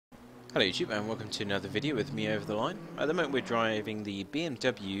Hello YouTube and welcome to another video with me over the line. At the moment we're driving the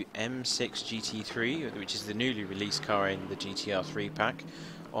BMW M6 GT3, which is the newly released car in the GTR3 pack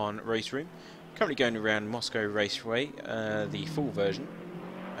on Raceroom. Currently going around Moscow Raceway, the full version,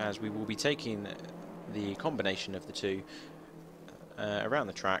 as we will be taking the combination of the two around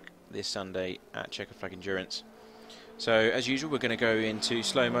the track this Sunday at Checkered Flag Endurance. So as usual we're going to go into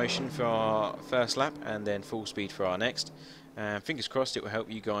slow motion for our first lap and then full speed for our next. Fingers crossed it will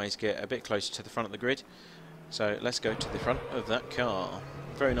help you guys get a bit closer to the front of the grid. So let's go to the front of that car.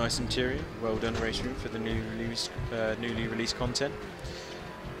 Very nice interior, well done Raceroom for the newly released content.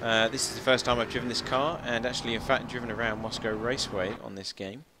 This is the first time I've driven this car, and actually in fact driven around Moscow Raceway on this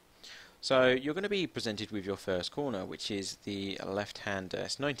game. So you're going to be presented with your first corner, which is the left-hander.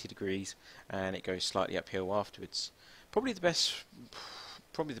 It's 90 degrees and it goes slightly uphill afterwards. Probably the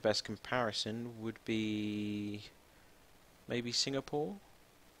best comparison would be maybe Singapore?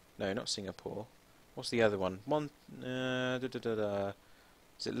 No, not Singapore. What's the other one? Is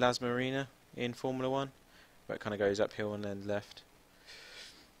it Las Marina in Formula 1? Where it kind of goes uphill and then left.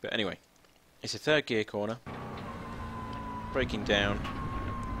 But anyway, it's a third gear corner. Braking down.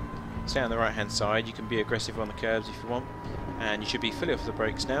 Stay on the right hand side. You can be aggressive on the curbs if you want. And you should be fully off the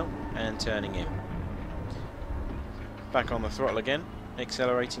brakes now and turning in. Back on the throttle again.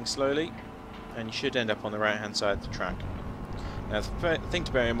 Accelerating slowly. And you should end up on the right hand side of the track. Now the thing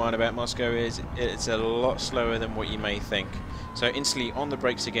to bear in mind about Moscow is it's a lot slower than what you may think. So instantly on the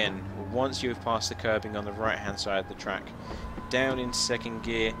brakes again, once you've passed the curbing on the right hand side of the track, down into second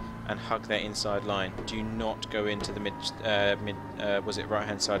gear and hug that inside line. Do not go into the right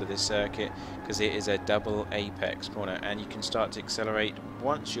hand side of this circuit, because it is a double apex corner and you can start to accelerate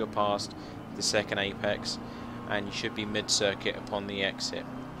once you're past the second apex, and you should be mid-circuit upon the exit.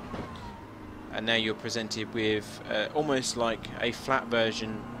 And now you're presented with almost like a flat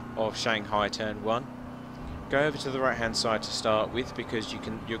version of Shanghai Turn 1. Go over to the right hand side to start with, because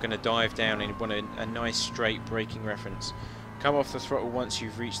you're going to dive down and want a nice straight braking reference. Come off the throttle once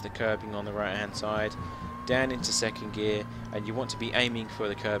you've reached the curbing on the right hand side, down into second gear, and you want to be aiming for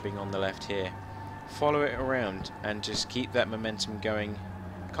the curbing on the left here. Follow it around and just keep that momentum going.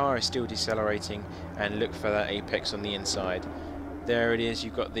 The car is still decelerating, and look for that apex on the inside. There it is,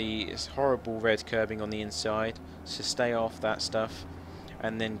 you've got the horrible red curbing on the inside, so stay off that stuff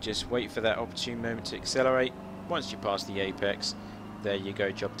and then just wait for that opportune moment to accelerate. Once you pass the apex, there you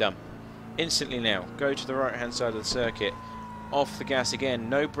go, job done. Instantly now, go to the right hand side of the circuit, off the gas again,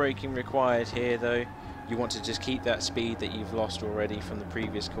 no braking required here though. You want to just keep that speed that you've lost already from the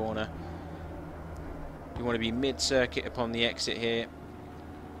previous corner. You want to be mid-circuit upon the exit here.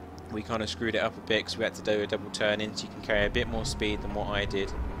 We kind of screwed it up a bit because we had to do a double turn in, so you can carry a bit more speed than what I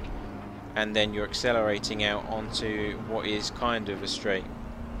did. And then you're accelerating out onto what is kind of a straight.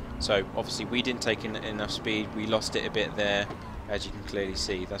 So obviously we didn't take in enough speed, we lost it a bit there, as you can clearly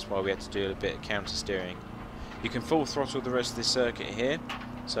see. That's why we had to do a bit of counter steering. You can full throttle the rest of this circuit here,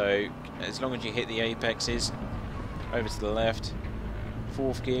 so as long as you hit the apexes, over to the left,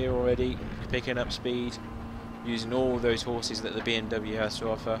 fourth gear already, picking up speed. Using all those horses that the BMW has to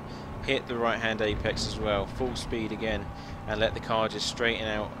offer. Hit the right hand apex as well, full speed again, and let the car just straighten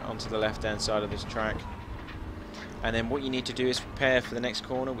out onto the left hand side of this track. And then what you need to do is prepare for the next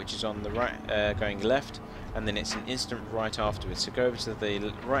corner, which is on the right, going left, and then it's an instant right afterwards. So go over to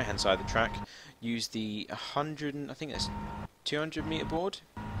the right hand side of the track, use the 100, I think it's 200 meter board.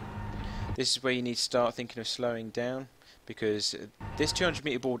 This is where you need to start thinking of slowing down, because this 200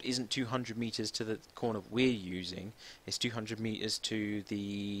 meter board isn't 200 meters to the corner we're using, it's 200 meters to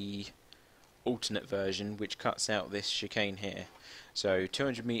the alternate version, which cuts out this chicane here. So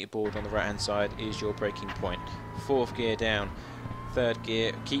 200 meter board on the right hand side is your braking point. Fourth gear down, third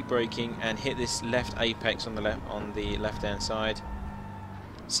gear, keep braking and hit this left apex on the left hand side.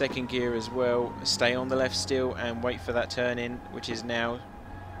 Second gear as well, stay on the left still and wait for that turn in, which is now,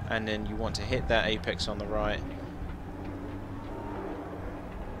 and then you want to hit that apex on the right.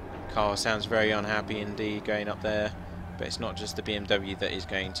 Car sounds very unhappy indeed going up there, but it's not just the BMW that is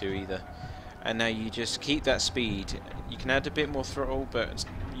going to either. And now you just keep that speed. You can add a bit more throttle, but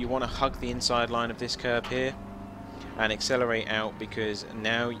you want to hug the inside line of this curb here and accelerate out, because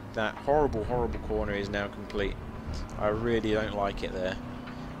now that horrible corner is now complete. I really don't like it there.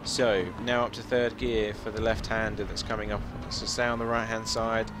 So now up to third gear for the left-hander that's coming up. So stay on the right hand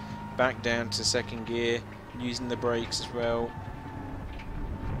side, back down to second gear, using the brakes as well.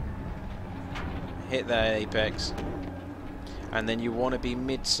 Hit that apex, and then you want to be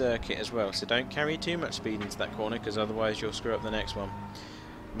mid-circuit as well, so don't carry too much speed into that corner, because otherwise you'll screw up the next one.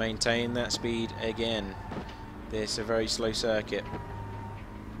 Maintain that speed again. This is a very slow circuit.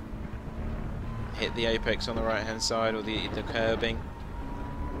 hit the apex on the right hand side, or the curbing,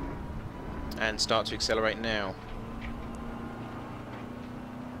 and start to accelerate now.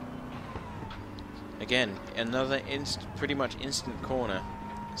 Again, another pretty much instant corner.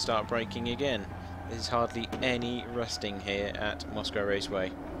 Start braking again. There's hardly any rusting here at Moscow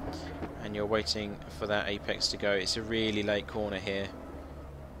Raceway, and you're waiting for that apex to go. It's a really late corner here.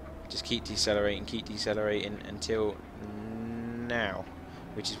 Just keep decelerating until now,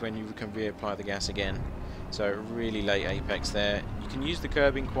 which is when you can reapply the gas again. So really late apex there. You can use the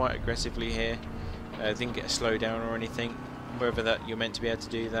curbing quite aggressively here. Didn't get a slowdown or anything. Whether that you're meant to be able to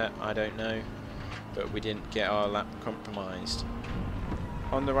do that, I don't know. But we didn't get our lap compromised.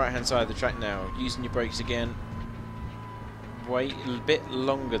 On the right hand side of the track now, using your brakes again. Wait a bit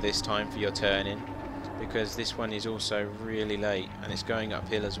longer this time for your turn in, because this one is also really late and it's going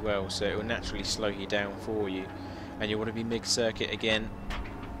uphill as well, so it will naturally slow you down for you, and you want to be mid-circuit again,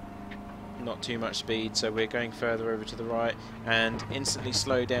 not too much speed. So we're going further over to the right and instantly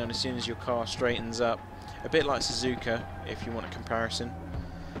slow down as soon as your car straightens up, a bit like Suzuka if you want a comparison,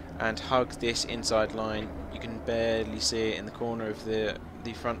 and hug this inside line. You can barely see it in the corner of the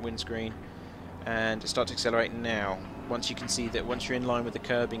front windscreen, and start to accelerate now. Once you can see that once you're in line with the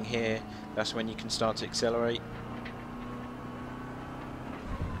curbing here, that's when you can start to accelerate.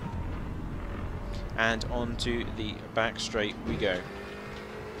 And onto the back straight we go.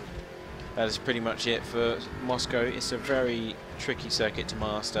 That is pretty much it for Moscow. It's a very tricky circuit to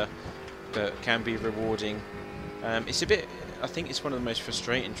master, but can be rewarding. It's a bit, I think it's one of the most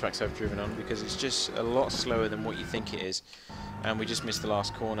frustrating tracks I've driven on, because it's just a lot slower than what you think it is. And we just missed the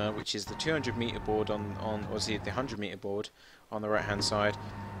last corner, which is the 200 meter board on or the 100 meter board on the right hand side.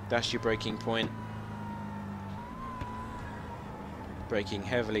 That's your braking point. Braking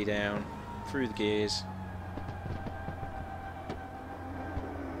heavily down through the gears.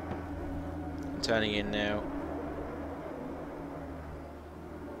 And turning in now.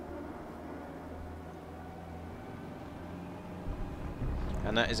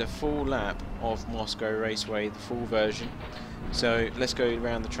 And that is a full lap of Moscow Raceway, the full version. So let's go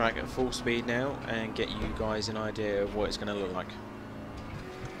around the track at full speed now and get you guys an idea of what it's going to look like.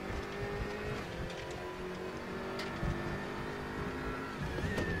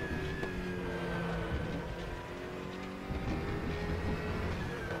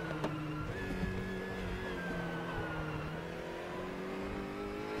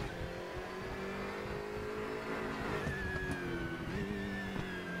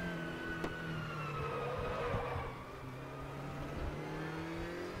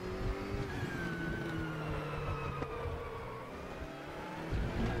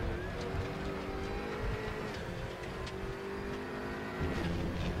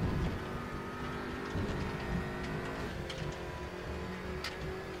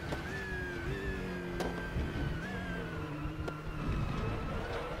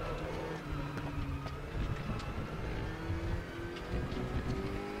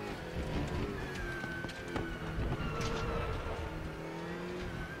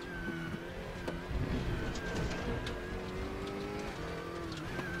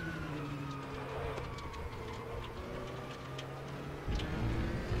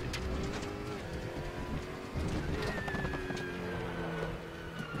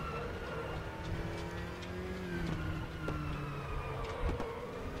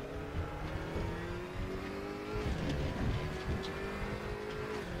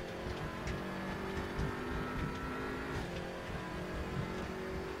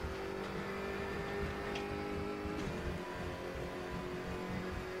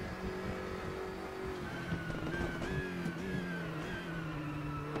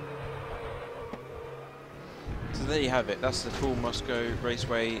 So there you have it, that's the full Moscow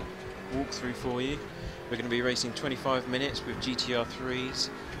Raceway walkthrough for you. We're going to be racing 25 minutes with GTR3s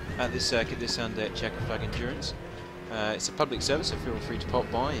at this circuit, this Sunday at Checker Flag Endurance. It's a public service, so feel free to pop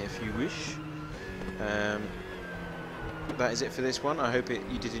by if you wish. That is it for this one. I hope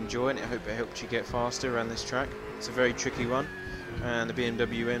you did enjoy it. I hope it helped you get faster around this track. It's a very tricky one, and the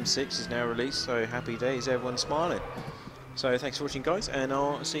BMW M6 is now released, so happy days, everyone's smiling. So thanks for watching guys, and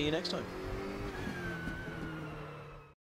I'll see you next time.